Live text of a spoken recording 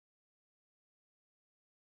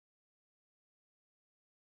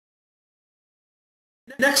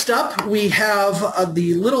Next up, we have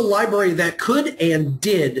the Little Library That Could and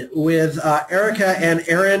Did with Erica and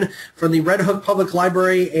Aaron from the Red Hook Public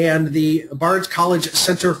Library and the Bard's College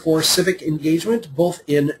Center for Civic Engagement, both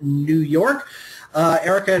in New York.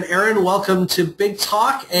 Erica and Aaron, welcome to Big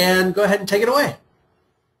Talk, and go ahead and take it away.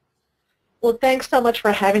 Well, thanks so much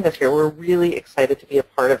for having us here. We're really excited to be a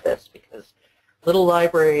part of this because Little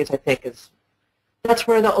Libraries, I think, that's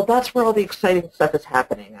where all the exciting stuff is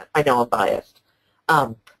happening. I know I'm biased.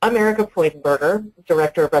 I'm Erica Freudenberger,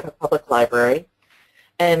 Director of Red Hook Public Library,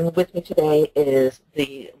 and with me today is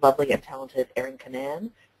the lovely and talented Erin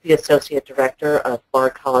Canaan, the Associate Director of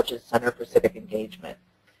Bard College's Center for Civic Engagement.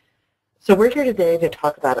 So we're here today to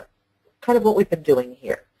talk about kind of what we've been doing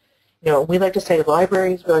here. You know, we like to say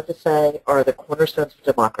libraries, we like to say, are the cornerstones of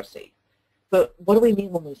democracy. But what do we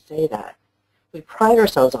mean when we say that? We pride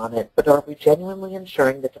ourselves on it, but are we genuinely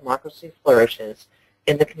ensuring that democracy flourishes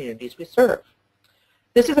in the communities we serve?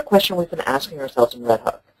 This is a question we've been asking ourselves in Red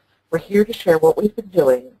Hook. We're here to share what we've been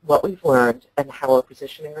doing, what we've learned, and how we're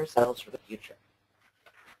positioning ourselves for the future.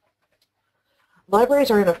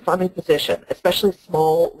 Libraries are in a funny position, especially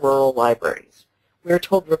small rural libraries. We are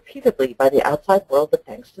told repeatedly by the outside world that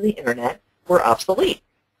thanks to the internet, we're obsolete.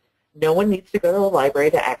 No one needs to go to a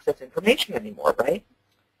library to access information anymore, right?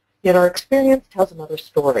 Yet our experience tells another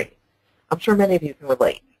story. I'm sure many of you can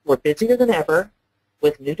relate. We're busier than ever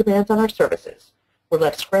with new demands on our services. We're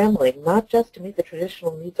left scrambling not just to meet the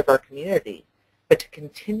traditional needs of our community, but to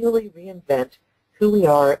continually reinvent who we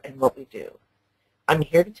are and what we do. I'm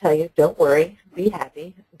here to tell you, don't worry, be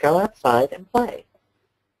happy, go outside and play.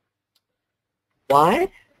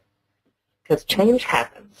 Why? Because change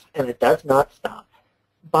happens, and it does not stop.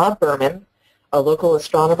 Bob Berman, a local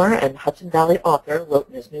astronomer and Hudson Valley author, wrote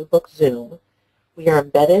in his new book, Zoom, "We are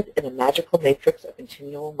embedded in a magical matrix of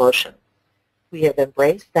continual motion. We have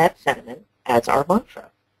embraced that sentiment as our mantra."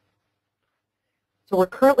 So we're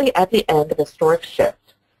currently at the end of a historic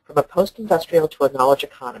shift from a post-industrial to a knowledge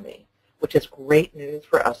economy, which is great news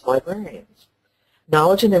for us librarians.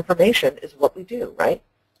 Knowledge and information is what we do, right?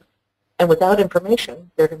 And without information,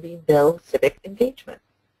 there can be no civic engagement.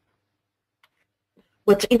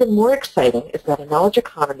 What's even more exciting is that a knowledge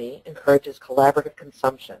economy encourages collaborative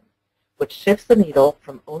consumption, which shifts the needle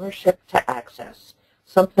from ownership to access,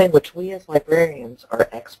 something which we as librarians are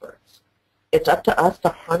experts. It's up to us to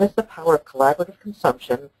harness the power of collaborative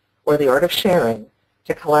consumption, or the art of sharing,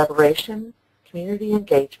 to collaboration, community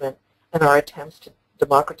engagement, and our attempts to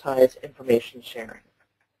democratize information sharing.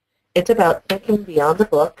 It's about thinking beyond the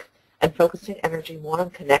book and focusing energy more on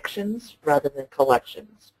connections rather than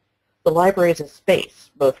collections. The library is a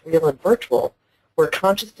space, both real and virtual, where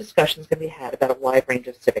conscious discussions can be had about a wide range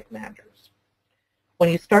of civic matters. When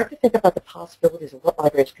you start to think about the possibilities of what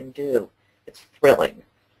libraries can do, it's thrilling.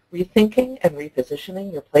 Rethinking and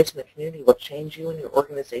repositioning your place in the community will change you and your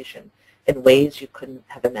organization in ways you couldn't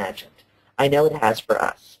have imagined. I know it has for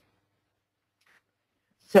us.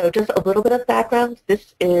 So just a little bit of background.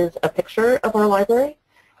 This is a picture of our library.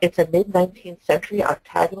 It's a mid-19th century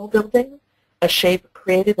octagonal building, a shape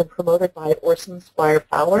created and promoted by Orson Squire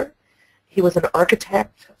Fowler. He was an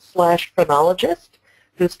architect / phrenologist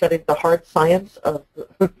who studied the hard science of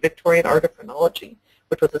the Victorian art of phrenology,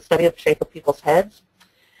 which was the study of the shape of people's heads.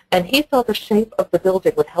 And he thought the shape of the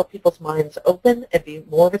building would help people's minds open and be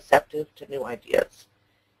more receptive to new ideas.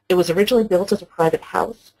 It was originally built as a private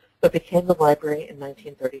house, but became the library in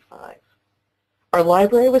 1935. Our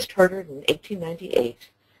library was chartered in 1898,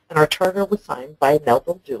 and our charter was signed by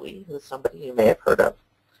Melville Dewey, who is somebody you may have heard of.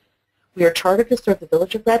 We are chartered to serve the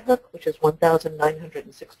village of Red Hook, which is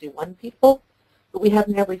 1,961 people, but we have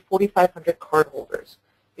nearly 4,500 cardholders,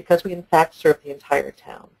 because we in fact serve the entire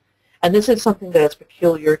town. And this is something that is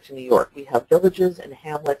peculiar to New York. We have villages and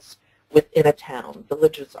hamlets within a town.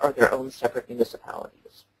 Villages are their own separate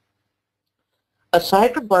municipalities.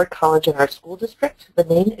 Aside from Bard College and our school district, the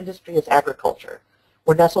main industry is agriculture.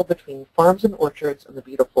 We're nestled between farms and orchards in the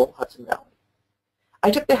beautiful Hudson Valley. I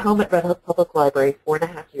took the helm at Red Hook Public Library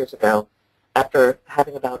 4.5 years ago after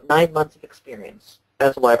having about 9 months of experience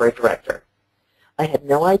as a library director. I had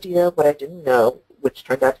no idea what I didn't know, which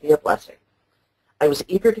turned out to be a blessing. I was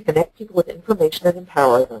eager to connect people with information and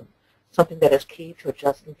empower them, something that is key to a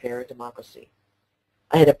just and fair democracy.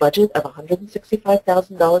 I had a budget of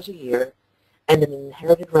 $165,000 a year and an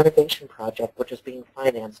inherited renovation project which was being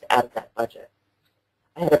financed out of that budget.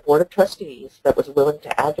 I had a board of trustees that was willing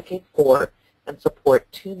to advocate for and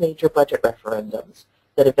support 2 major budget referendums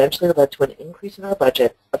that eventually led to an increase in our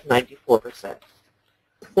budget of 94%.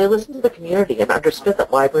 They listened to the community and understood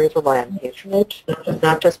that libraries rely on patronage,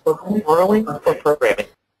 not just book borrowing or programming.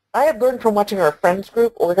 I had learned from watching our friends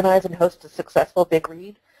group organize and host a successful Big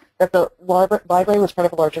Read that the library was part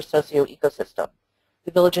of a larger socio-ecosystem,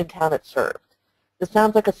 the village and town it served. This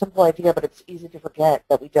sounds like a simple idea, but it's easy to forget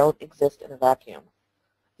that we don't exist in a vacuum.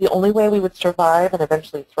 The only way we would survive and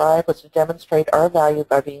eventually thrive was to demonstrate our value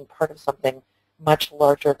by being part of something much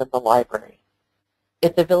larger than the library.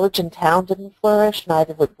 If the village and town didn't flourish,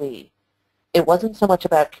 neither would we. It wasn't so much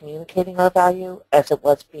about communicating our value as it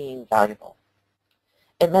was being valuable.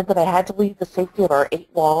 It meant that I had to leave the safety of our 8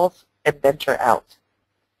 walls and venture out.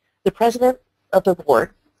 The president of the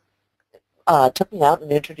board took me out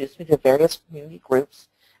and introduced me to various community groups,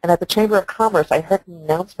 and at the Chamber of Commerce I heard an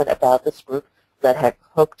announcement about this group that had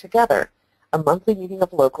hooked together, a monthly meeting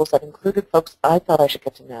of locals that included folks I thought I should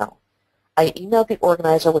get to know. I emailed the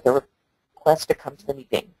organizer with a request to come to the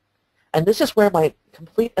meeting. And this is where my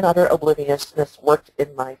complete and utter obliviousness worked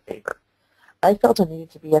in my favor. I felt I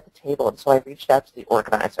needed to be at the table, and so I reached out to the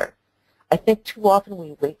organizer. I think too often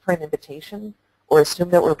we wait for an invitation or assume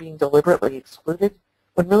that we're being deliberately excluded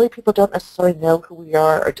when really people don't necessarily know who we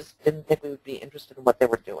are or just didn't think we would be interested in what they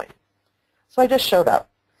were doing. So I just showed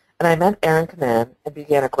up, and I met Erin Kaman and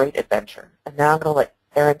began a great adventure. And now I'm going to let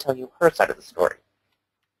Erin tell you her side of the story.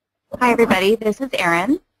 Hi, everybody. This is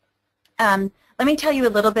Erin. Let me tell you a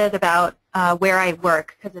little bit about where I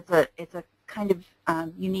work, because it's a kind of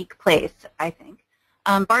unique place, I think.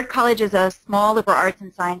 Bard College is a small liberal arts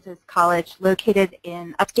and sciences college located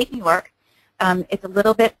in upstate New York. It's a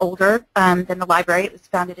little bit older than the library. It was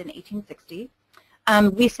founded in 1860.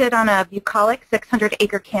 We sit on a bucolic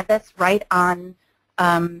 600-acre campus right on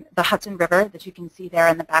the Hudson River that you can see there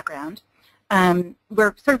in the background.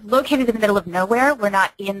 We're sort of located in the middle of nowhere. We're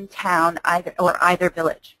not in town either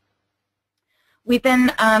village. We've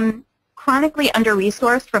been chronically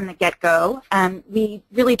under-resourced from the get-go. We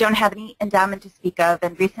really don't have any endowment to speak of,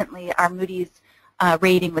 and recently our Moody's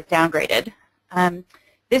rating was downgraded.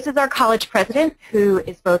 This is our college president, who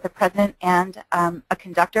is both a president and a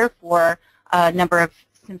conductor for a number of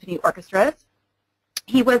symphony orchestras.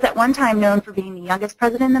 He was at one time known for being the youngest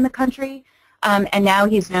president in the country, and now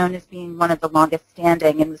he's known as being one of the longest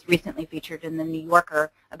standing, and was recently featured in the New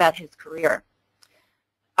Yorker about his career.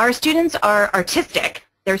 Our students are artistic.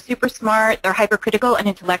 They're super smart, they're hypercritical and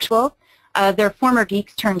intellectual. They're former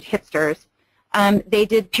geeks turned hipsters. They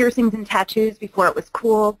did piercings and tattoos before it was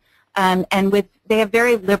cool, and they have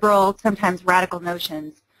very liberal, sometimes radical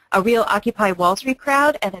notions. A real Occupy Wall Street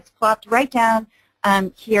crowd, and it's plopped right down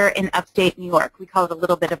here in upstate New York. We call it a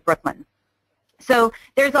little bit of Brooklyn. So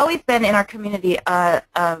there's always been in our community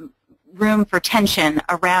room for tension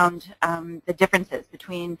around the differences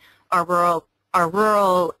between our rural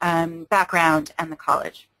background and the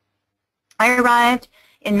college. I arrived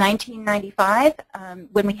in 1995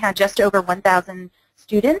 when we had just over 1,000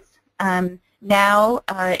 students. Now,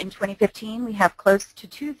 in 2015, we have close to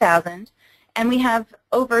 2,000, and we have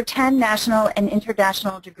over 10 national and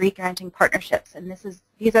international degree granting partnerships. And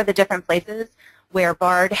these are the different places where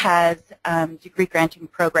Bard has degree granting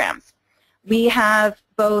programs. We have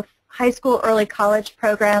both high school early college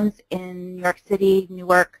programs in New York City,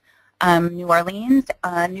 Newark, New Orleans.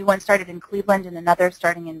 A new one started in Cleveland and another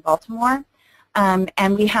starting in Baltimore.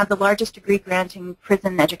 And we have the largest degree granting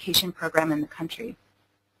prison education program in the country,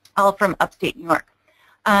 all from upstate New York.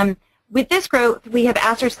 With this growth, we have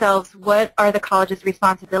asked ourselves, what are the college's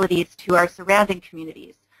responsibilities to our surrounding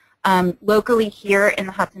communities, locally here in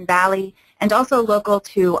the Hudson Valley, and also local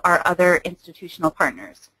to our other institutional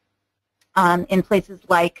partners in places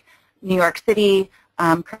like New York City,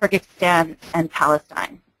 Kyrgyzstan, and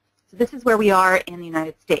Palestine. So this is where we are in the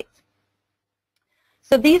United States.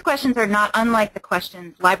 So these questions are not unlike the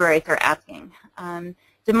questions libraries are asking.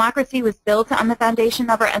 Democracy was built on the foundation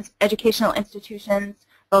of our educational institutions,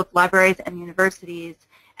 both libraries and universities,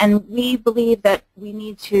 and we believe that we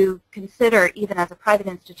need to consider, even as a private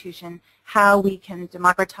institution, how we can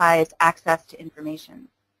democratize access to information.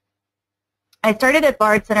 I started at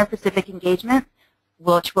Bard Center for Civic Engagement,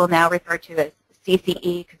 which we'll now refer to as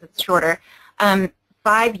CCE because it's shorter,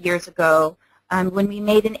 5 years ago when we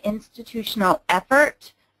made an institutional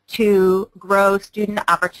effort to grow student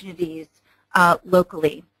opportunities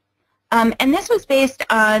locally. And this was based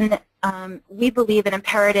on, we believe, an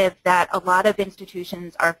imperative that a lot of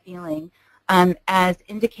institutions are feeling, as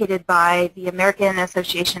indicated by the American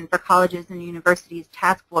Association for Colleges and Universities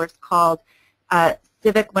task force called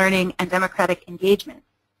Civic Learning and Democratic Engagement.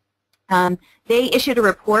 They issued a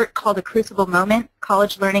report called The Crucible Moment,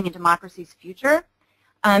 College Learning and Democracy's Future.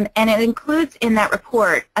 And it includes in that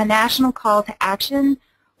report a national call to action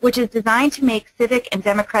which is designed to make civic and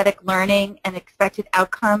democratic learning an expected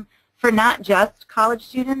outcome for not just college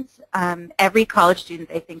students. Every college student,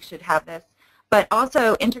 I think, should have this, but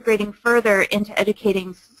also integrating further into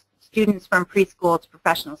educating students from preschool to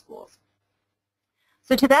professional schools.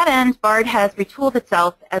 So to that end, BARD has retooled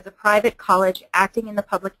itself as a private college acting in the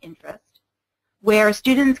public interest, where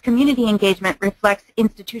students' community engagement reflects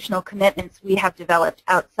institutional commitments we have developed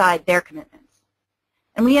outside their commitments.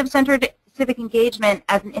 And we have centered civic engagement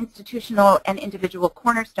as an institutional and individual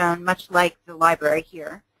cornerstone, much like the library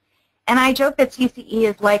here. And I joke that CCE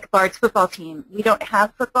is like BARD's football team. We don't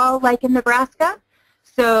have football like in Nebraska,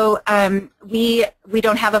 so we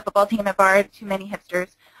don't have a football team at BARD, too many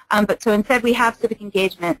hipsters. But so instead we have civic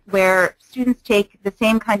engagement where students take the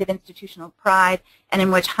same kind of institutional pride and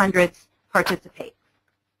in which hundreds participate.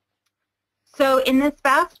 So in this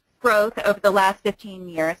fast growth over the last 15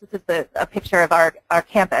 years, this is a picture of our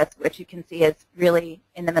campus, which you can see is really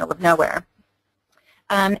in the middle of nowhere.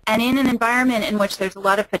 And in an environment in which there's a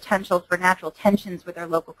lot of potential for natural tensions with our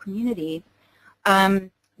local community,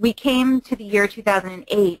 we came to the year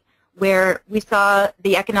 2008 where we saw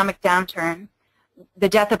the economic downturn, the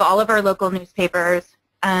death of all of our local newspapers,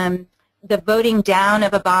 the voting down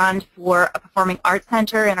of a bond for a performing arts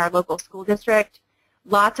center in our local school district,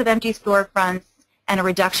 lots of empty storefronts, and a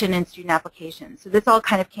reduction in student applications. So this all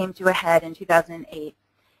kind of came to a head in 2008.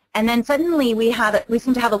 And then suddenly we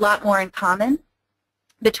seem to have a lot more in common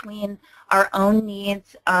between our own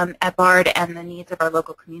needs at BARD and the needs of our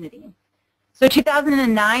local community. So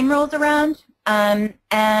 2009 rolls around,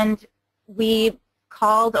 and we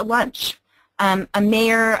called a lunch. A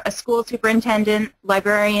mayor, a school superintendent,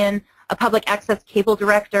 librarian, a public access cable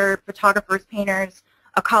director, photographers, painters,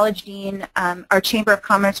 a college dean, our Chamber of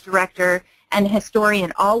Commerce director, and a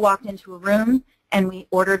historian all walked into a room, and we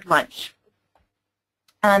ordered lunch.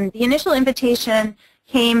 The initial invitation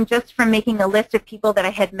came just from making a list of people that I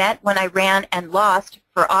had met when I ran and lost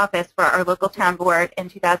for office for our local town board in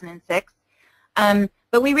 2006.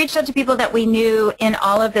 But we reached out to people that we knew in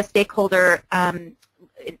all of the stakeholder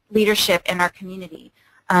leadership in our community,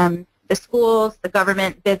 the schools, the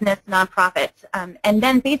government, business, nonprofits, and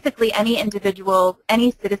then basically any individual,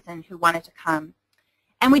 any citizen who wanted to come.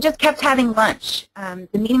 And we just kept having lunch. The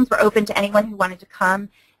meetings were open to anyone who wanted to come,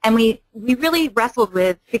 and we really wrestled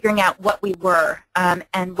with figuring out what we were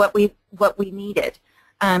and what we needed.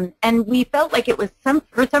 And we felt like it was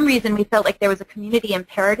for some reason we felt like there was a community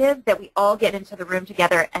imperative that we all get into the room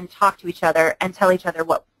together and talk to each other and tell each other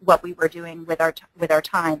what we were doing with our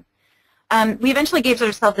time. We eventually gave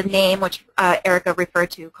ourselves a name, which Erica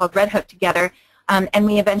referred to, called Red Hook Together, and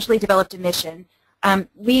we eventually developed a mission.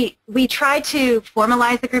 We tried to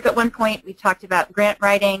formalize the group at one point. We talked about grant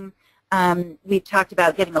writing. We talked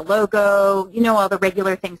about getting a logo, you know, all the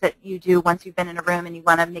regular things that you do once you've been in a room and you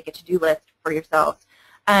want to make a to-do list for yourselves.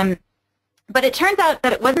 But it turns out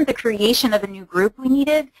that it wasn't the creation of a new group we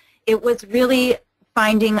needed. It was really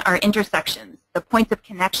finding our intersections, the points of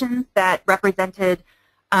connections that represented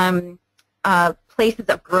places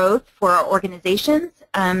of growth for our organizations.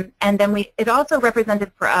 And then it also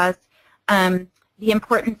represented for us the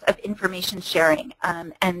importance of information sharing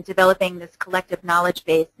and developing this collective knowledge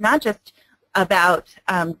base, not just about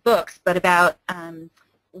books, but about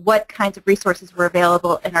what kinds of resources were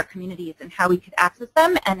available in our communities and how we could access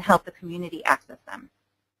them and help the community access them.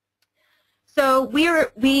 So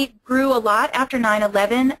we grew a lot after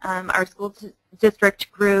 9/11. Our school district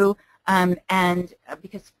grew, and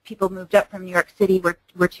because people moved up from New York City,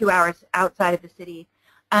 we're 2 hours outside of the city.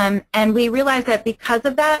 And we realized that because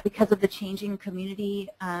of that, because of the changing community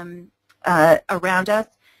around us,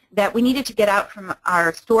 that we needed to get out from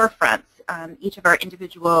our storefronts, each of our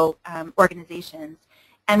individual organizations,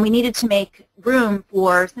 and we needed to make room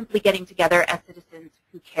for simply getting together as citizens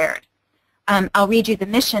who cared. I'll read you the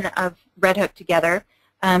mission of Red Hook Together.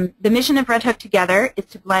 The mission of Red Hook Together is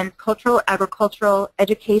to blend cultural, agricultural,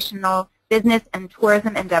 educational, business, and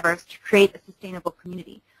tourism endeavors to create a sustainable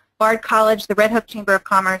community. BARD College, the Red Hook Chamber of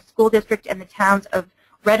Commerce, School District, and the towns of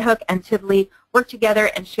Red Hook and Tivoli work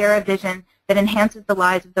together and share a vision that enhances the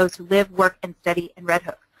lives of those who live, work, and study in Red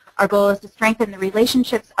Hook. Our goal is to strengthen the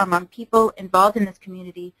relationships among people involved in this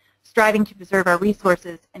community, striving to preserve our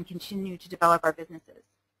resources and continue to develop our businesses.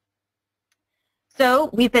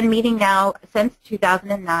 So we've been meeting now since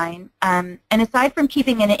 2009, and aside from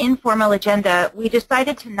keeping an informal agenda, we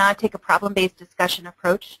decided to not take a problem-based discussion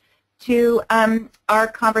approach to our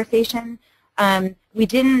conversation. We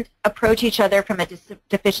didn't approach each other from a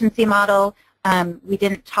deficiency model. We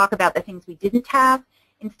didn't talk about the things we didn't have.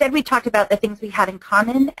 Instead, we talked about the things we had in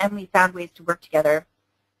common, and we found ways to work together.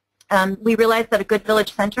 We realized that a good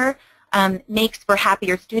village center makes for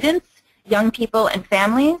happier students, young people, and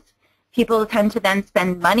families. People tend to then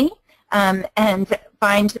spend money and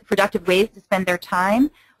find productive ways to spend their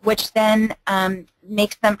time, which then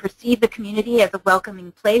makes them perceive the community as a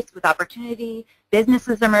welcoming place with opportunity.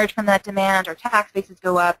 Businesses emerge from that demand, our tax bases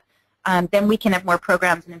go up, then we can have more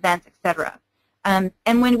programs and events, etc. And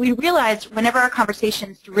when we realized whenever our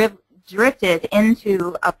conversations drifted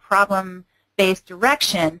into a problem-based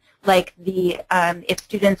direction, like if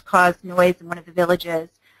students caused noise in one of the villages,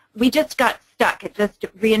 we just got stuck. It just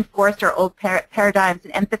reinforced our old paradigms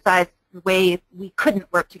and emphasized the way we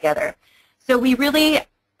couldn't work together. So we really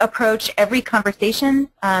approach every conversation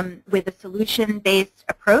with a solution-based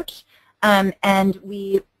approach, and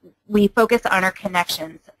we focus on our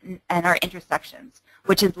connections and our intersections,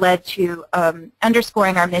 which has led to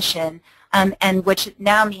underscoring our mission, and which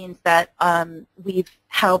now means that we've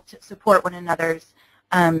helped support one another's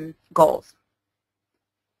goals.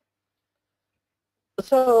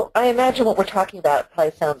 So I imagine what we're talking about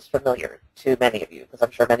probably sounds familiar to many of you, because I'm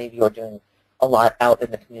sure many of you are doing a lot out in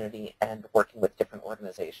the community and working with different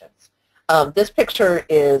organizations. This picture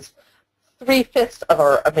is 3/5 of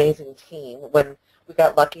our amazing team. When we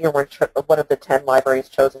got lucky, or we're one of the 10 libraries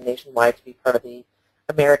chosen nationwide to be part of the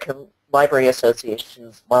American Library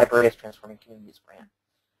Association's Libraries Transforming Communities grant.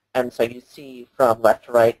 And so you see from left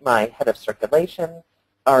to right my head of circulation,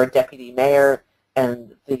 our deputy mayor,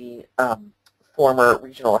 and the former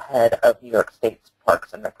regional head of New York State's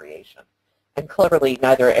Parks and Recreation. And cleverly,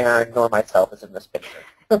 neither Aaron nor myself is in this picture.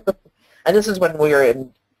 And this is when we were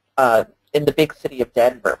in the big city of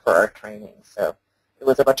Denver for our training. So it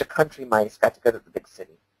was a bunch of country mice got to go to the big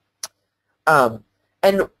city. And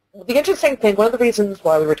the interesting thing, one of the reasons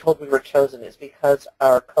why we were told we were chosen is because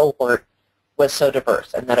our cohort was so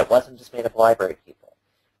diverse, and that it wasn't just made of library people.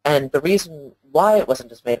 And the reason why it wasn't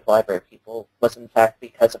just made of library people was in fact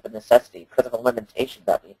because of a necessity, because of a limitation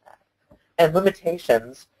that we had. And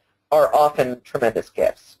limitations are often tremendous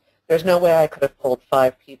gifts. There's no way I could have pulled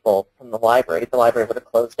 5 people from the library. The library would have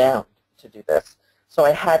closed down to do this. So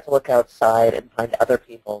I had to look outside and find other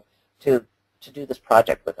people to do this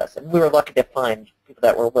project with us. And we were lucky to find people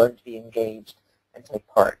that were willing to be engaged and take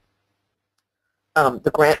part.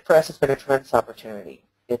 The grant for us has been a tremendous opportunity.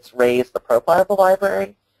 It's raised the profile of the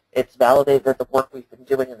library. It's validated the work we've been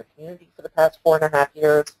doing in the community for the past 4.5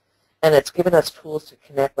 years. And it's given us tools to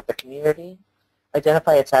connect with the community,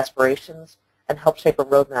 identify its aspirations, and help shape a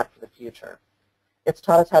roadmap for the future. It's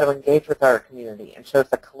taught us how to engage with our community and shows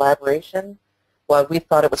that collaboration, while we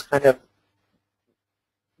thought it was kind of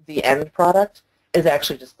the end product, is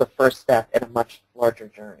actually just the first step in a much larger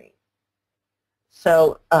journey.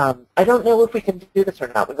 So I don't know if we can do this or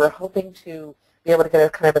not. We were hoping to be able to get a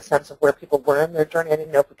kind of a sense of where people were in their journey. I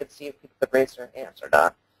didn't know if we could see if people could raise their hands or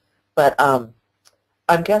not. But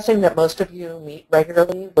I'm guessing that most of you meet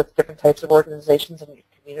regularly with different types of organizations in your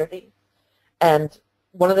community. And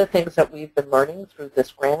one of the things that we've been learning through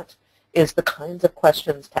this grant is the kinds of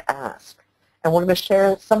questions to ask. And we're going to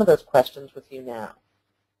share some of those questions with you now.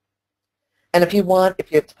 And if you want,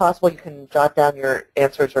 if it's possible, you can jot down your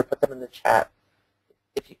answers or put them in the chat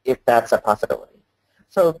if that's a possibility.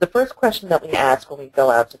 So the first question that we ask when we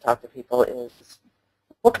go out to talk to people is,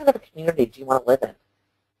 what kind of a community do you want to live in?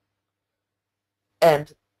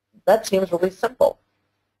 And that seems really simple.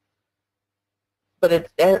 But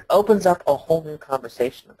it opens up a whole new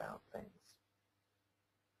conversation about things.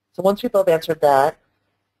 So once people have answered that,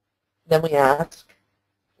 then we ask,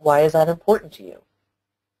 why is that important to you?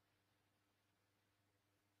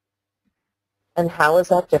 And how is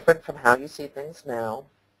that different from how you see things now?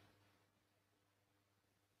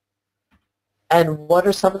 And what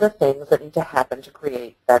are some of the things that need to happen to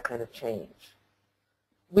create that kind of change?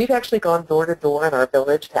 We've actually gone door to door in our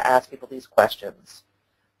village to ask people these questions.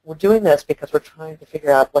 We're doing this because we're trying to figure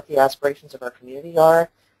out what the aspirations of our community are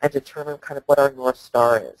and determine kind of what our North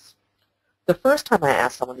Star is. The first time I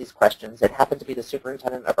asked someone these questions, it happened to be the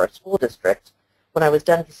superintendent of our school district. When I was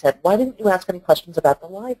done, he said, why didn't you ask any questions about the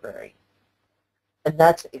library? And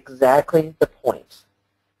that's exactly the point.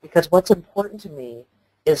 Because what's important to me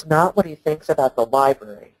is not what he thinks about the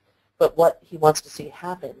library, but what he wants to see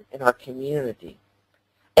happen in our community.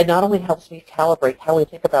 It not only helps me calibrate how we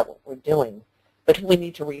think about what we're doing, but who we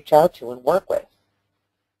need to reach out to and work with.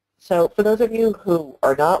 So for those of you who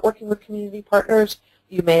are not working with community partners,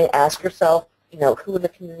 you may ask yourself, who in the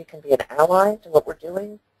community can be an ally to what we're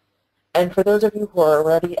doing? And for those of you who are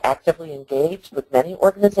already actively engaged with many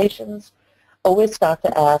organizations, always stop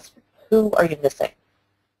to ask, who are you missing?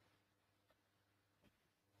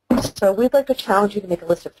 So we'd like to challenge you to make a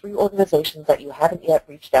list of 3 organizations that you haven't yet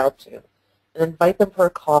reached out to and invite them for a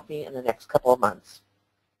coffee in the next couple of months.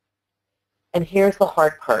 And here's the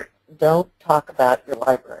hard part. Don't talk about your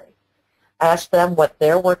library. Ask them what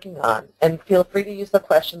they're working on, and feel free to use the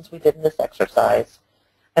questions we did in this exercise.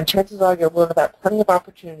 And chances are you'll learn about plenty of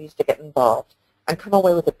opportunities to get involved and come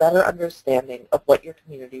away with a better understanding of what your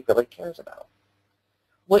community really cares about.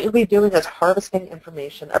 What you'll be doing is harvesting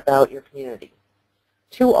information about your community.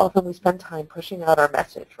 Too often we spend time pushing out our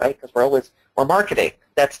message, right? Because we're marketing.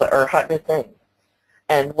 That's our hot new thing.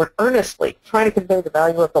 And we're earnestly trying to convey the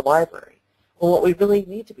value of the library. Well, what we really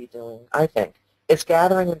need to be doing, I think, is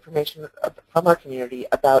gathering information from our community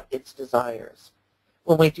about its desires.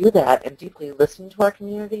 When we do that and deeply listen to our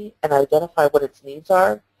community and identify what its needs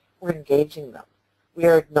are, we're engaging them. We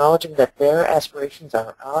are acknowledging that their aspirations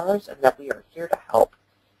are ours and that we are here to help.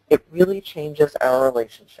 It really changes our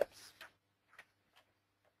relationships.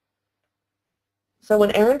 So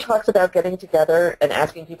when Erin talks about getting together and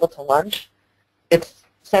asking people to lunch, it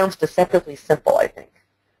sounds deceptively simple, I think,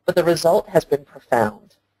 but the result has been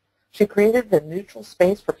profound. She created a neutral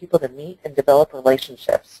space for people to meet and develop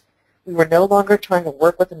relationships. We were no longer trying to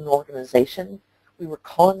work with an organization. We were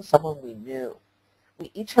calling someone we knew.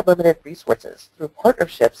 We each had limited resources. Through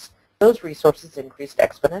partnerships, those resources increased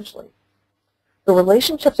exponentially. The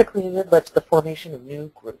relationships it created led to the formation of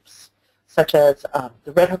new groups, such as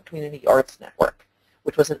the Red Hook Community Arts Network,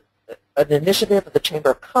 which was an initiative of the Chamber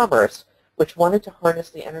of Commerce, which wanted to harness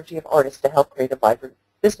the energy of artists to help create a vibrant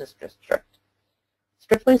business district.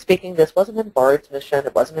 Strictly speaking, this wasn't in BARD's mission,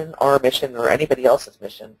 it wasn't in our mission or anybody else's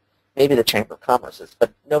mission, maybe the Chamber of Commerce's,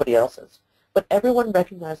 but nobody else's. But everyone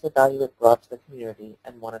recognized the value it brought to the community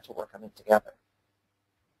and wanted to work on it together.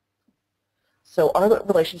 So our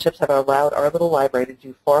relationships have allowed our little library to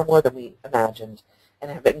do far more than we imagined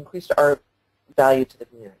and have increased our value to the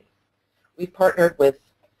community. We've partnered with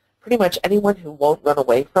pretty much anyone who won't run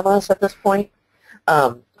away from us at this point,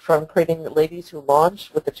 from creating Ladies Who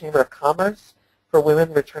Launch with the Chamber of Commerce for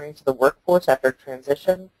women returning to the workforce after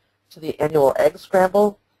transition, to the annual Egg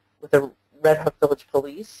Scramble with the Red Hook Village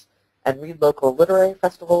Police, and Read Local Literary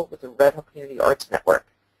Festival with the Red Hook Community Arts Network.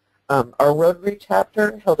 Our Rotary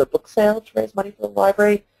chapter held a book sale to raise money for the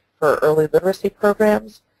library for early literacy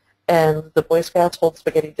programs, and the Boy Scouts hold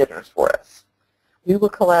spaghetti dinners for us. We will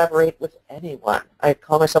collaborate with anyone. I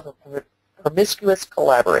call myself a promiscuous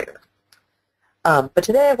collaborator. But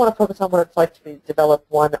today I want to focus on what it's like to develop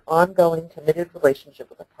one ongoing, committed relationship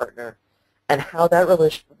with a partner and how that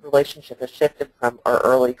relationship has shifted from our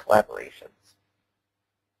early collaborations.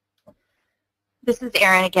 This is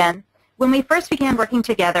Erin again. When we first began working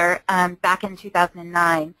together back in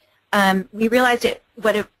 2009, we realized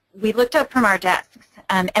we looked up from our desks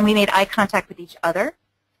and we made eye contact with each other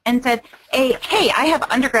and said, hey, I have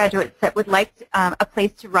undergraduates that would like a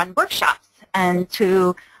place to run workshops and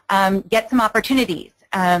to get some opportunities.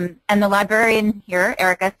 And the librarian here,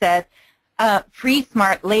 Erica, said, free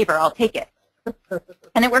smart labor, I'll take it.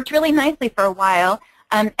 And it worked really nicely for a while.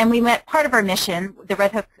 And we met part of our mission, the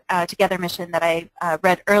Red Hook Together mission that I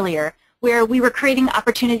read earlier, where we were creating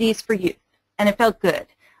opportunities for youth. And it felt good.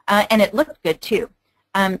 And it looked good, too.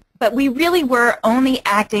 But we really were only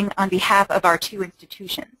acting on behalf of our two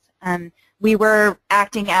institutions. We were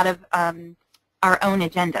acting out of our own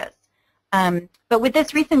agendas. But with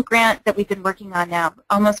this recent grant that we've been working on now,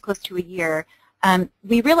 almost close to a year,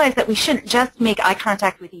 we realized that we shouldn't just make eye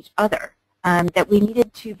contact with each other, that we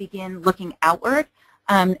needed to begin looking outward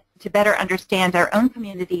to better understand our own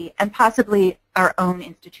community and possibly our own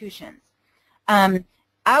institutions.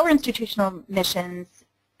 Our institutional missions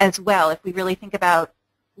as well, if we really think about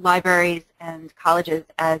libraries and colleges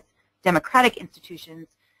as democratic institutions,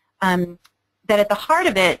 that at the heart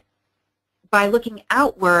of it, by looking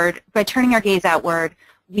outward, by turning our gaze outward,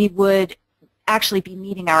 we would actually be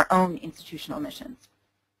meeting our own institutional missions.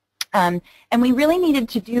 And we really needed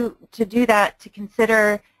to do that, to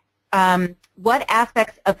consider what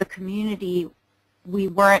aspects of the community we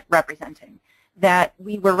weren't representing. That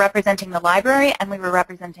we were representing the library and we were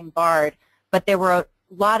representing BARD, but there were a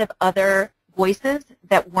lot of other voices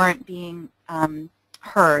that weren't being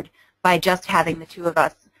heard by just having the two of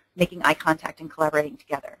us making eye contact and collaborating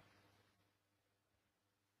together.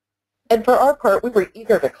 And for our part, we were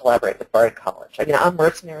eager to collaborate with Bard College. I mean, I'm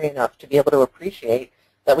mercenary enough to be able to appreciate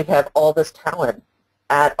that we have all this talent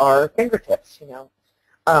at our fingertips, you know.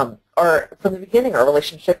 From the beginning, our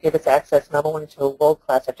relationship gave us access not only to a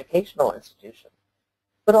world-class educational institution,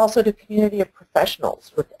 but also to a community of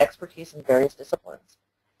professionals with expertise in various disciplines,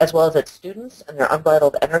 as well as its students and their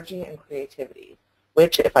unbridled energy and creativity,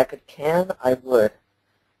 which, if I I would.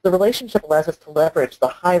 The relationship allows us to leverage the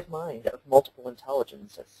hive mind of multiple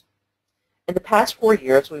intelligences. In the past 4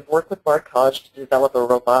 years, we've worked with Bard College to develop a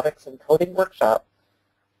robotics and coding workshop,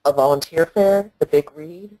 a volunteer fair, the Big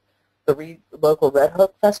Read, The local Red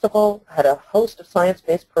Hook Festival had a host of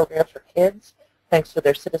science-based programs for kids, thanks to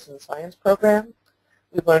their citizen science program.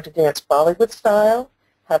 We've learned to dance Bollywood style,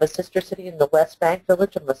 have a sister city in the West Bank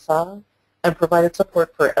village of Massa, and provided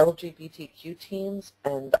support for LGBTQ teams,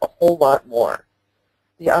 and a whole lot more.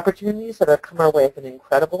 The opportunities that have come our way have been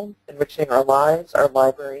incredible, enriching our lives, our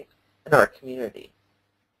library, and our community.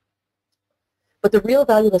 But the real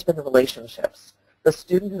value has been the relationships. The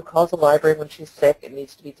student who calls the library when she's sick and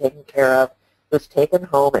needs to be taken care of, who's taken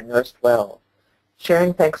home and nursed well.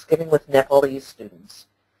 Sharing Thanksgiving with Nepalese students.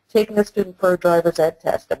 Taking a student for a driver's ed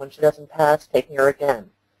test, and when she doesn't pass, taking her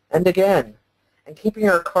again, and again. And keeping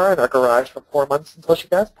her car in our garage for 4 months until she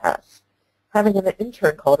does pass. Having an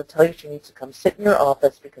intern call to tell you she needs to come sit in your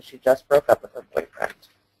office because she just broke up with her boyfriend.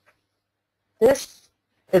 This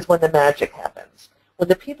is when the magic happens. When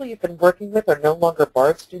the people you've been working with are no longer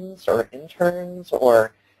BARD students or interns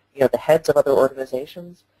or the heads of other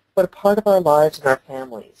organizations, but a part of our lives and our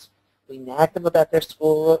families. We nag them about their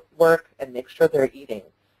schoolwork and make sure they're eating.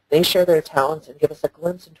 They share their talents and give us a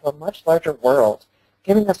glimpse into a much larger world,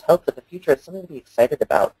 giving us hope that the future is something to be excited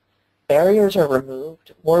about. Barriers are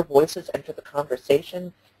removed, more voices enter the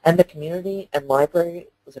conversation, and the community and library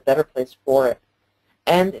is a better place for it.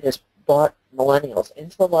 And it has brought millennials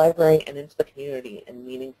into the library and into the community in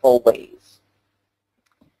meaningful ways.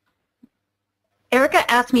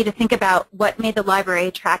 Erica asked me to think about what made the library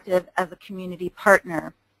attractive as a community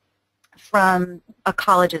partner from a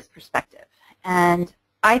college's perspective. And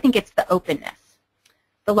I think it's the openness.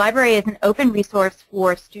 The library is an open resource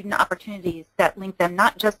for student opportunities that link them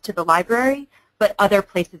not just to the library, but other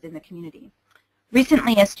places in the community.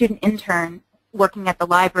 Recently, a student intern working at the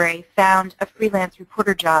library found a freelance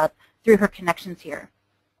reporter job through her connections here.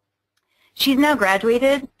 She's now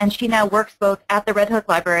graduated, and she now works both at the Red Hook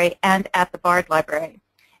Library and at the Bard Library.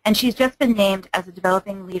 And she's just been named as a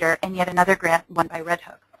developing leader in yet another grant won by Red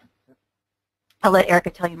Hook. I'll let Erica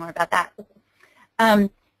tell you more about that.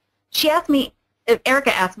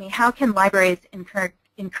 Erica asked me, how can libraries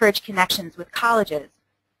encourage connections with colleges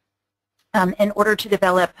in order to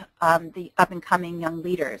develop the up-and-coming young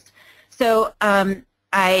leaders? So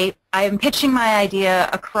I am pitching my idea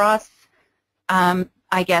across,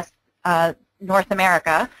 I guess, North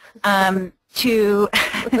America to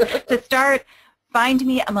start Find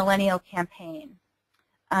Me a Millennial campaign.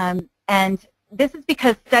 And this is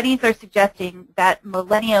because studies are suggesting that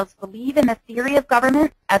millennials believe in the theory of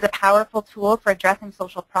government as a powerful tool for addressing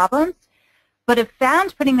social problems, but have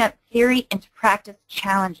found putting that theory into practice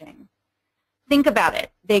challenging. Think about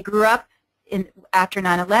it. They grew up after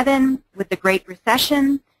 9/11 with the Great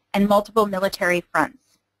Recession and multiple military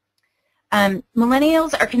fronts.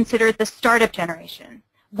 Millennials are considered the startup generation,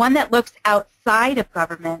 one that looks outside of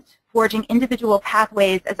government, forging individual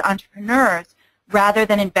pathways as entrepreneurs rather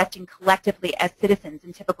than investing collectively as citizens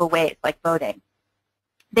in typical ways like voting.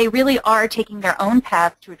 They really are taking their own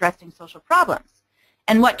paths to addressing social problems.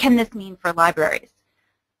 And what can this mean for libraries?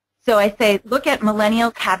 So I say, look at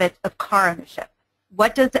millennials' habits of car ownership.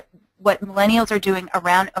 What millennials are doing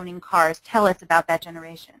around owning cars tell us about that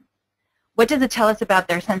generation? What does it tell us about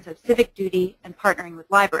their sense of civic duty and partnering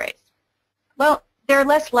with libraries? Well, they're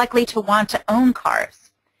less likely to want to own cars.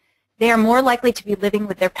 They are more likely to be living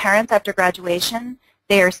with their parents after graduation,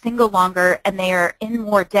 they are single longer, and they are in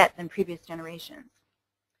more debt than previous generations.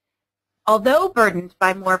 Although burdened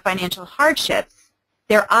by more financial hardships,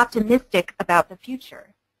 they're optimistic about the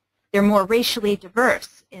future. They're more racially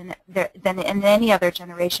diverse than in any other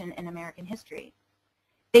generation in American history.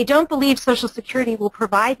 They don't believe Social Security will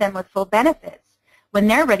provide them with full benefits when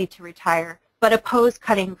they're ready to retire, but oppose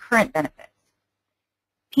cutting current benefits.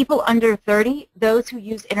 People under 30, those who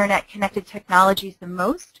use Internet-connected technologies the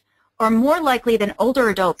most, are more likely than older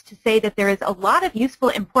adults to say that there is a lot of useful,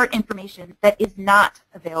 important information that is not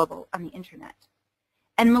available on the Internet.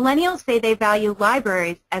 And millennials say they value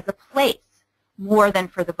libraries as a place more than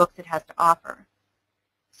for the books it has to offer.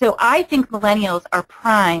 So I think millennials are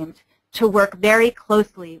primed to work very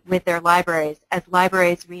closely with their libraries as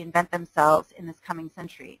libraries reinvent themselves in this coming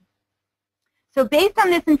century. So based on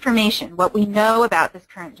this information, what we know about this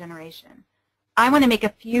current generation, I want to make a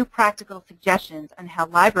few practical suggestions on how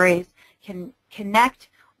libraries can connect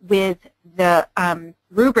with the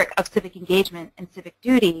rubric of civic engagement and civic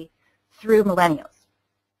duty through millennials.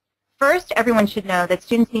 First, everyone should know that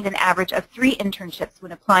students need an average of 3 internships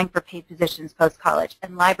when applying for paid positions post-college,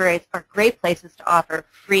 and libraries are great places to offer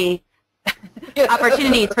free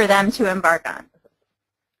opportunities for them to embark on.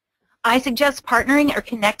 I suggest partnering or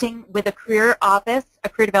connecting with a career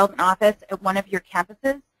development office at one of your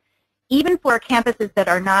campuses, even for campuses that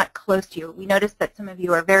are not close to you. We notice that some of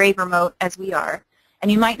you are very remote, as we are,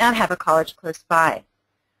 and you might not have a college close by.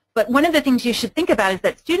 But one of the things you should think about is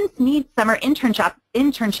that students need summer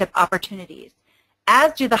internship opportunities,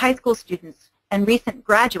 as do the high school students and recent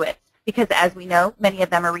graduates, because as we know, many of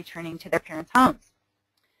them are returning to their parents' homes.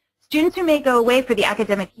 Students who may go away for the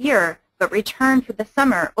academic year but return for the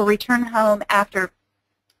summer or return home after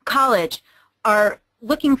college are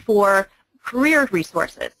looking for career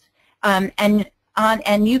resources. And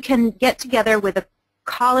you can get together with a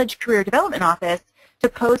college career development office to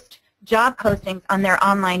post job postings on their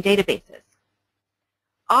online databases.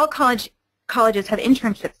 All colleges have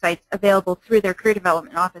internship sites available through their career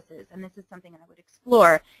development offices, and this is something I would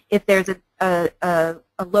explore if there's a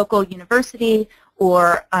local university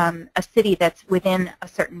or a city that's within a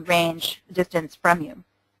certain range distance from you.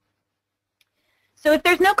 So if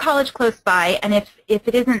there's no college close by, and if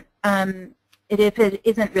it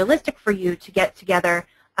isn't realistic for you to get together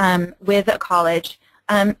with a college,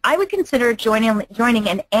 I would consider joining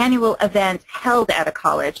an annual event held at a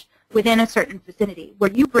college within a certain vicinity,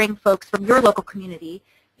 where you bring folks from your local community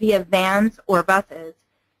via vans or buses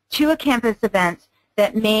to a campus event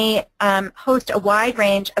that may host a wide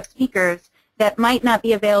range of speakers that might not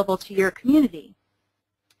be available to your community.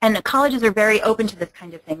 And the colleges are very open to this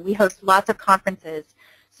kind of thing. We host lots of conferences.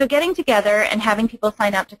 So getting together and having people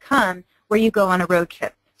sign up to come where you go on a road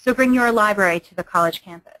trip. So bring your library to the college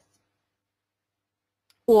campus.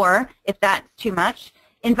 Or, if that's too much,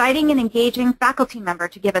 inviting an engaging faculty member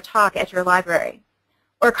to give a talk at your library.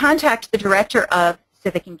 Or contact the director of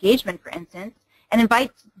civic engagement, for instance, and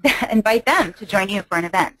invite them to join you for an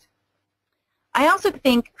event. I also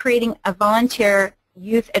think creating a volunteer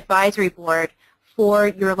youth advisory board for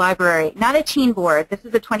your library, not a teen board, this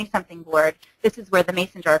is a 20-something board, this is where the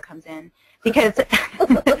mason jar comes in, because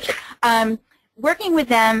working with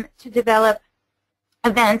them to develop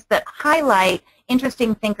events that highlight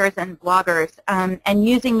interesting thinkers and bloggers, and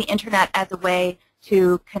using the internet as a way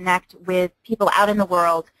to connect with people out in the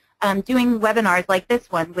world, doing webinars like this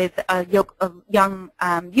one with a young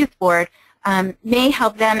youth board may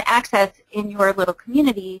help them access in your little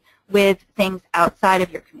community with things outside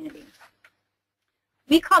of your community.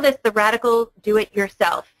 We call this the radical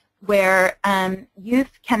do-it-yourself, where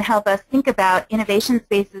youth can help us think about innovation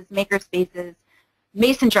spaces, maker spaces,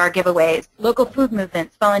 mason jar giveaways, local food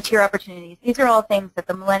movements, volunteer opportunities. These are all things that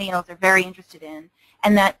the millennials are very interested in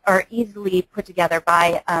and that are easily put together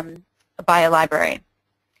by a library.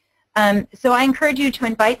 So I encourage you to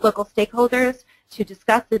invite local stakeholders to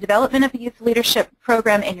discuss the development of a youth leadership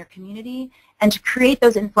program in your community and to create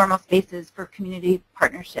those informal spaces for community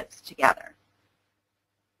partnerships together.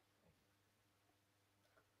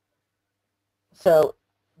 So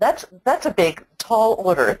that's a big, tall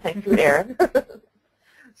order. Thank you, Erin.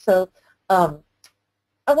 So I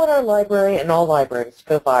want our library and all libraries to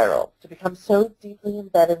go viral, to become so deeply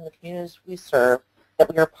embedded in the communities we serve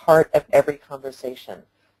that we are part of every conversation,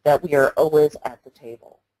 that we are always at the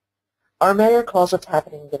table. Our mayor calls what's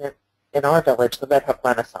happening in our village the Red Hook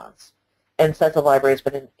Renaissance and says the library has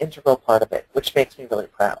been an integral part of it, which makes me really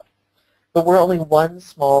proud. But we're only one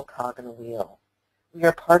small cog in the wheel. We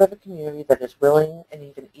are part of a community that is willing and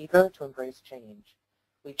even eager to embrace change.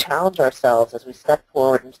 We challenge ourselves as we step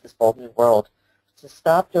forward into this bold new world to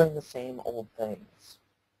stop doing the same old things.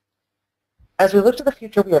 As we look to the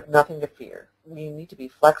future, we have nothing to fear. We need to be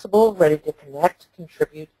flexible, ready to connect,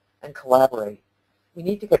 contribute, and collaborate. We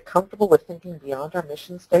need to get comfortable with thinking beyond our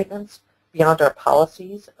mission statements, beyond our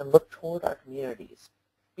policies, and look toward our communities.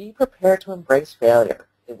 Be prepared to embrace failure.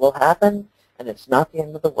 It will happen, and it's not the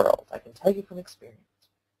end of the world. I can tell you from experience.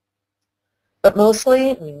 But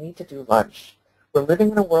mostly, we need to do lunch. We're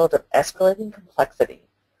living in a world of escalating complexity.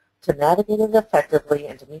 To navigate it effectively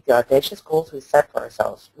and to meet the audacious goals we set for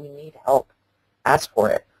ourselves, we need help. Ask for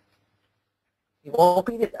it. You won't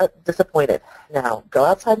be disappointed. Now, go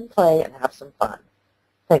outside and play and have some fun.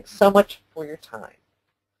 Thanks so much for your time.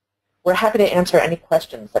 We're happy to answer any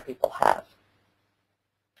questions that people have.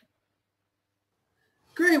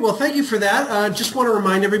 Great. Well, thank you for that. Just want to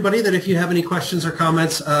remind everybody that if you have any questions or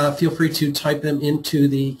comments, feel free to type them into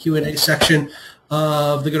the Q&A section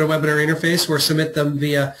of the GoToWebinar interface or submit them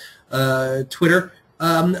via Twitter.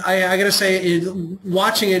 I got to say,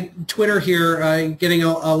 watching Twitter here, getting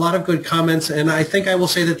a lot of good comments, and I think I will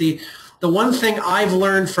say that the one thing I've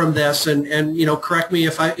learned from this, and you know, correct me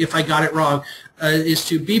if I got it wrong, is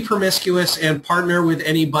to be promiscuous and partner with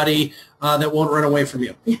anybody that won't run away from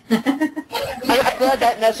you. I'm glad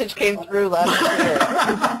that message came through last year.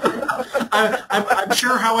 I'm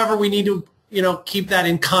sure, however, we need to, you know, keep that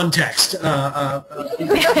in context. No,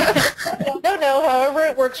 however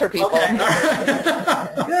it works for people. Okay.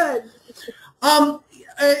 Good.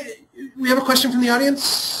 we have a question from the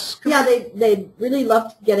audience. Yeah, they'd really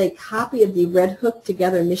love to get a copy of the Red Hook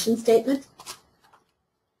Together mission statement.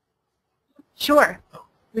 Sure.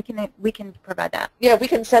 We can provide that. Yeah, we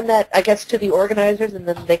can send that, I guess, to the organizers, and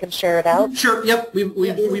then they can share it out. Sure. Yep.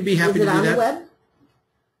 We'd be happy to do that. Is it on the web?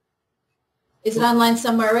 Is it online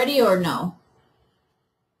somewhere already, or no?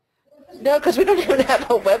 No, because we don't even have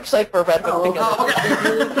a website for Red Hook Together.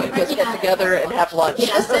 Okay. We just get together and have lunch.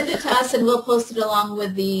 Yeah, send it to us, and we'll post it along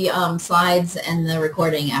with the slides and the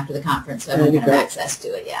recording after the conference, so everyone can have access to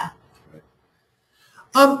it. Yeah.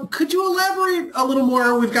 Could you elaborate a little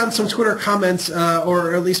more? We've gotten some Twitter comments,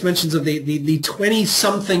 or at least mentions of the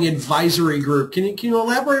 20-something advisory group. Can you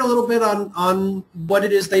elaborate a little bit on what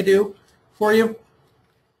it is they do for you?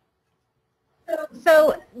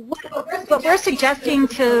 So what we're suggesting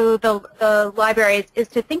to the libraries is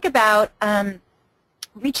to think about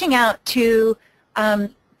reaching out to,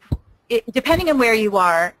 depending on where you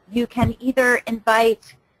are, you can either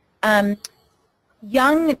invite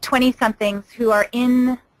young 20-somethings who are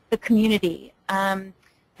in the community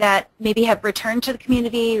that maybe have returned to the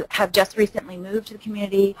community, have just recently moved to the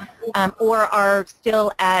community, or are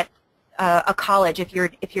still at a college if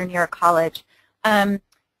you're near a college.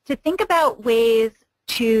 To think about ways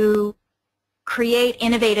to create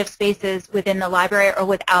innovative spaces within the library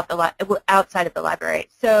or outside of the library.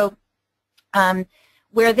 So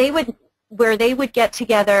where they would get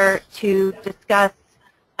together to discuss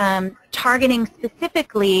targeting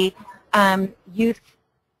specifically youth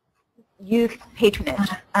patronage,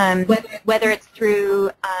 whether it's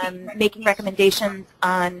through making recommendations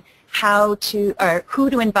on how to or who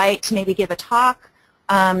to invite to maybe give a talk.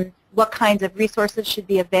 What kinds of resources should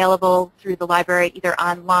be available through the library, either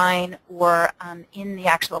online or in the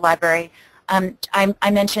actual library. I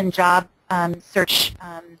mentioned job search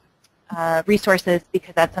resources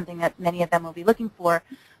because that's something that many of them will be looking for,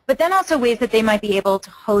 but then also ways that they might be able to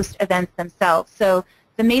host events themselves. So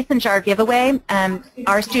the Mason Jar giveaway,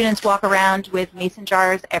 our students walk around with Mason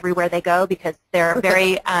jars everywhere they go because they're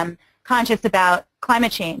very conscious about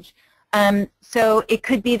climate change. So it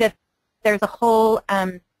could be that there's a whole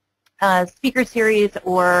speaker series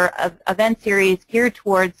or event series geared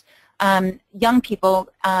towards young people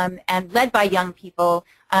and led by young people,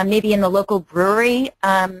 maybe in the local brewery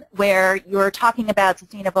where you're talking about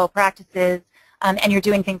sustainable practices and you're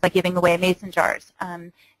doing things like giving away Mason jars.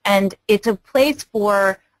 And it's a place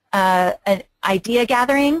for an idea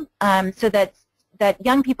gathering so that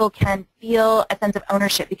young people can feel a sense of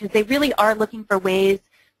ownership because they really are looking for ways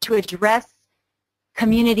to address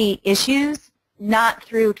community issues not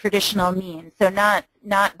through traditional means, so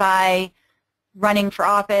not by running for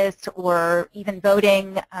office or even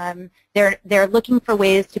voting. They're looking for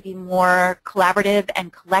ways to be more collaborative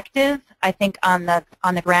and collective, I think, on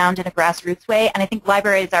the ground in a grassroots way. And I think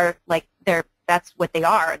libraries are like that's what they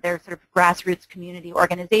are. They're sort of grassroots community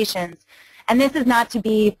organizations. And this is not to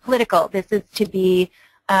be political. This is to be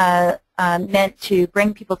meant to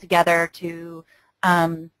bring people together to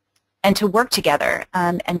and to work together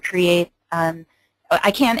and create. I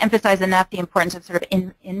can't emphasize enough the importance of sort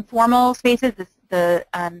of informal spaces.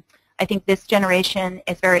 I think this generation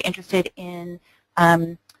is very interested in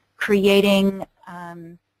creating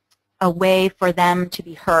a way for them to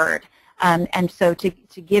be heard. And so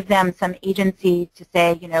to give them some agency to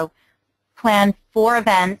say, you know, plan 4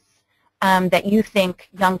 events that you think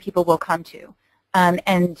young people will come to.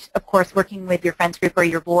 And of course working with your friends group or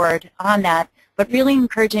your board on that, but really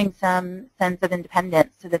encouraging some sense of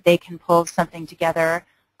independence so that they can pull something together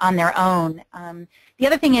on their own. The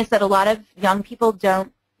other thing is that a lot of young people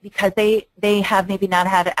don't, because they have maybe not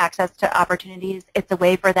had access to opportunities, it's a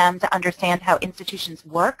way for them to understand how institutions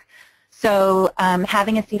work. So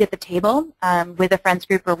having a seat at the table with a friends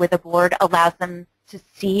group or with a board allows them to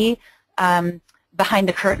see behind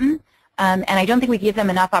the curtain. And I don't think we give them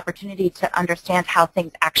enough opportunity to understand how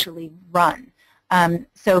things actually run.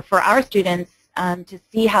 So for our students, to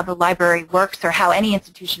see how the library works or how any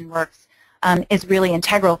institution works is really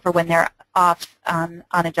integral for when they're off on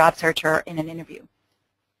a job search or in an interview.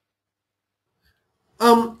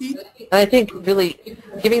 I think really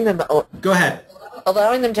giving them go ahead.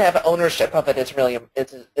 Allowing them to have ownership of it is really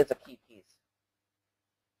it's a key piece.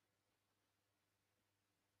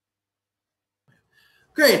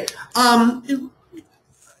 Great.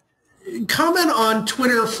 Comment on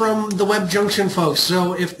Twitter from the Web Junction folks.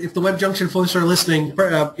 So if the Web Junction folks are listening,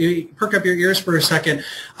 perk up your ears for a second.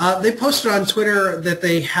 They posted on Twitter that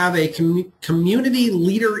they have a community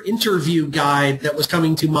leader interview guide that was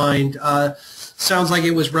coming to mind. sounds like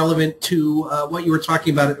it was relevant to what you were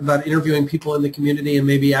talking about interviewing people in the community and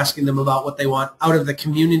maybe asking them about what they want out of the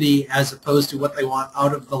community as opposed to what they want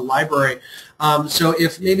out of the library. So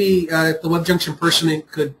if maybe the Web Junction person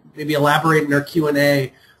could maybe elaborate in our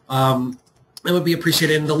Q&A, that would be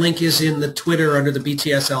appreciated. And the link is in the Twitter under the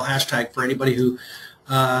BTSL hashtag for anybody who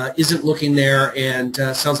isn't looking there and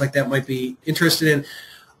sounds like that might be interested in.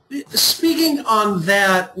 Speaking on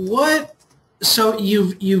that, so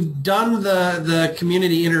you've done the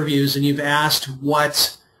community interviews and you've asked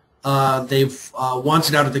what they've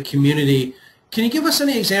wanted out of the community. Can you give us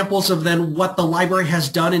any examples of then what the library has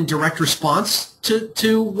done in direct response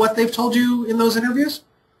to what they've told you in those interviews?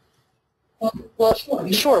 Well,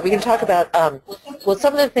 sure. We can talk about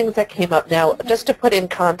some of the things that came up. Now, just to put in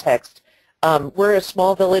context, we're a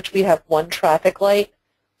small village. We have one traffic light,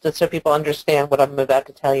 just so people understand what I'm about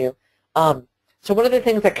to tell you. So one of the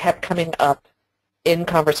things that kept coming up in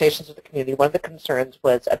conversations with the community, one of the concerns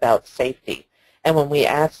was about safety. And when we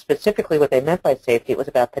asked specifically what they meant by safety, it was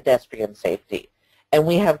about pedestrian safety. And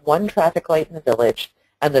we have one traffic light in the village,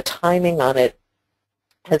 and the timing on it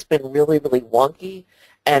has been really, really wonky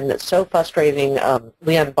and so frustrating.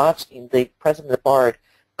 Leon Botstein, the president of BARD,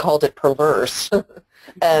 called it perverse.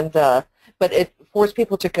 And but it forced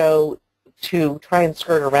people to go to try and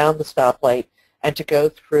skirt around the stoplight and to go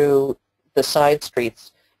through the side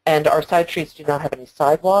streets. And our side streets do not have any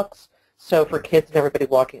sidewalks, so for kids and everybody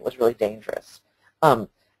walking, it was really dangerous.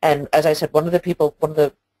 And as I said, one of the people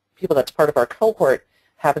that's part of our cohort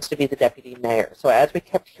happens to be the deputy mayor. So as we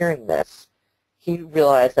kept hearing this, he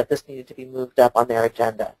realized that this needed to be moved up on their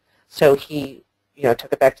agenda. So he,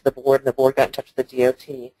 took it back to the board, and the board got in touch with the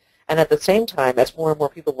DOT. And at the same time, as more and more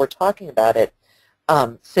people were talking about it,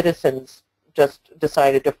 citizens just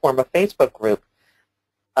decided to form a Facebook group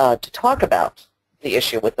to talk about the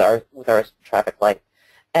issue with our traffic light.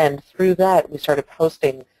 And through that, we started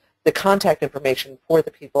posting the contact information for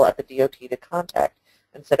the people at the DOT to contact,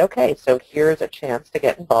 and said, okay, so here's a chance to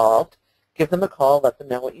get involved. Give them a call. Let them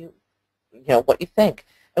know what you think.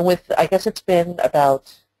 And I guess it's been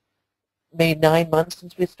about maybe 9 months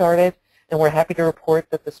since we started, and we're happy to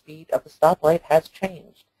report that the speed of the stoplight has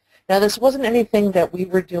changed. Now, this wasn't anything that we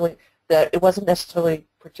were doing, that it wasn't necessarily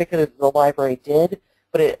particular that the library did,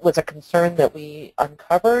 but it was a concern that we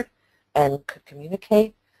uncovered and could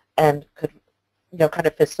communicate and could, kind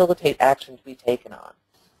of facilitate action to be taken on.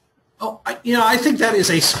 Oh, I think that is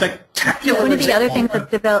a spectacular One of the other things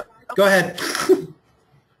that's developed. Go ahead.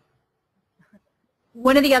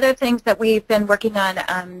 One of the other things that we've been working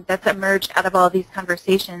on that's emerged out of all these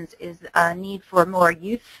conversations is a need for more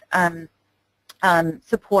youth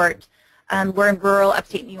support. We're in rural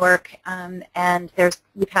upstate New York, and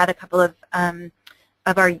we've had a couple of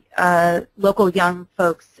our local young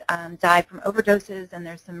folks die from overdoses, and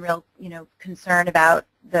there's some real, concern about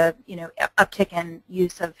the, uptick in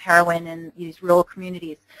use of heroin in these rural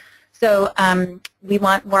communities. So we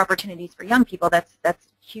want more opportunities for young people. That's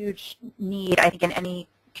huge need, I think, in any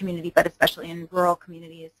community, but especially in rural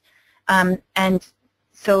communities. And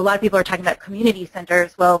so a lot of people are talking about community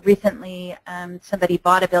centers. Well, recently somebody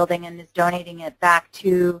bought a building and is donating it back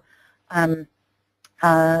to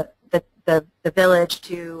the village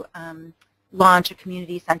to launch a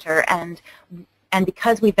community center. And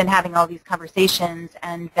because we've been having all these conversations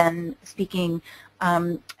and been speaking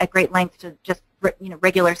at great length to just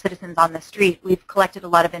regular citizens on the street, we've collected a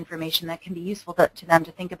lot of information that can be useful to them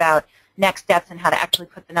to think about next steps and how to actually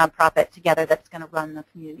put the nonprofit together that's going to run the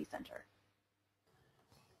community center.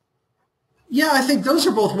 Yeah, I think those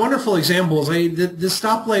are both wonderful examples. The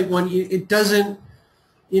stoplight one, it doesn't,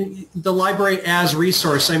 the library as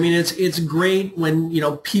resource. I mean, it's great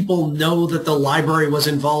when people know that the library was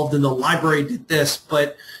involved and the library did this,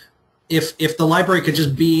 but if the library could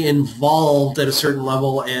just be involved at a certain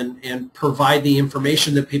level and provide the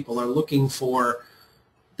information that people are looking for,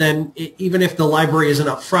 then even if the library isn't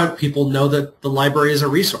up front, people know that the library is a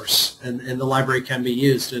resource and the library can be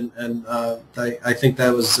used. And I think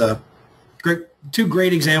that was two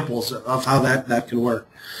great examples of how that can work.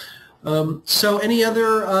 So any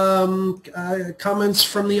other comments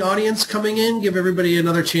from the audience coming in? Give everybody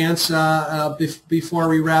another chance before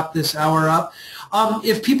we wrap this hour up.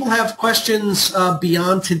 If people have questions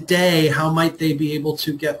beyond today, how might they be able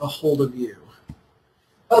to get a hold of you?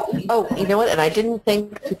 Oh, you know what? And I didn't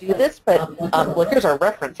think to do this, but well, here's our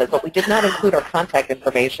references, but we did not include our contact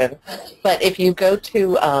information. But if you go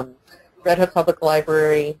to Red Hook Public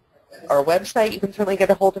Library, our website, you can certainly get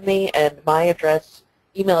a hold of me, and my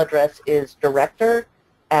email address is director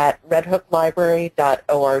at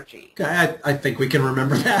redhooklibrary.org. I think we can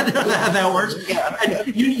remember that. That works. Yeah.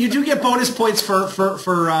 And you do get bonus points for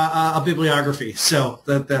a bibliography, so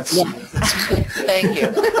that's. Yeah. Thank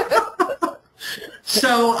you.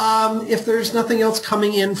 So if there's nothing else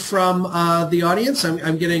coming in from the audience,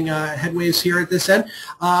 I'm getting headwaves here at this end.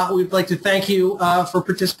 We'd like to thank you for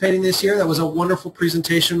participating this year. That was a wonderful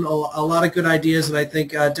presentation, a lot of good ideas, and I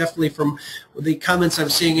think definitely from the comments I'm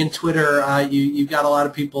seeing in Twitter, you got a lot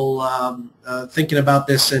of people thinking about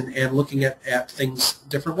this and looking at things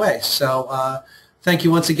different ways. So thank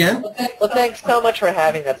you once again. Well, thanks so much for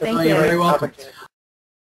having us. Thank you. You're very welcome. Opportunity.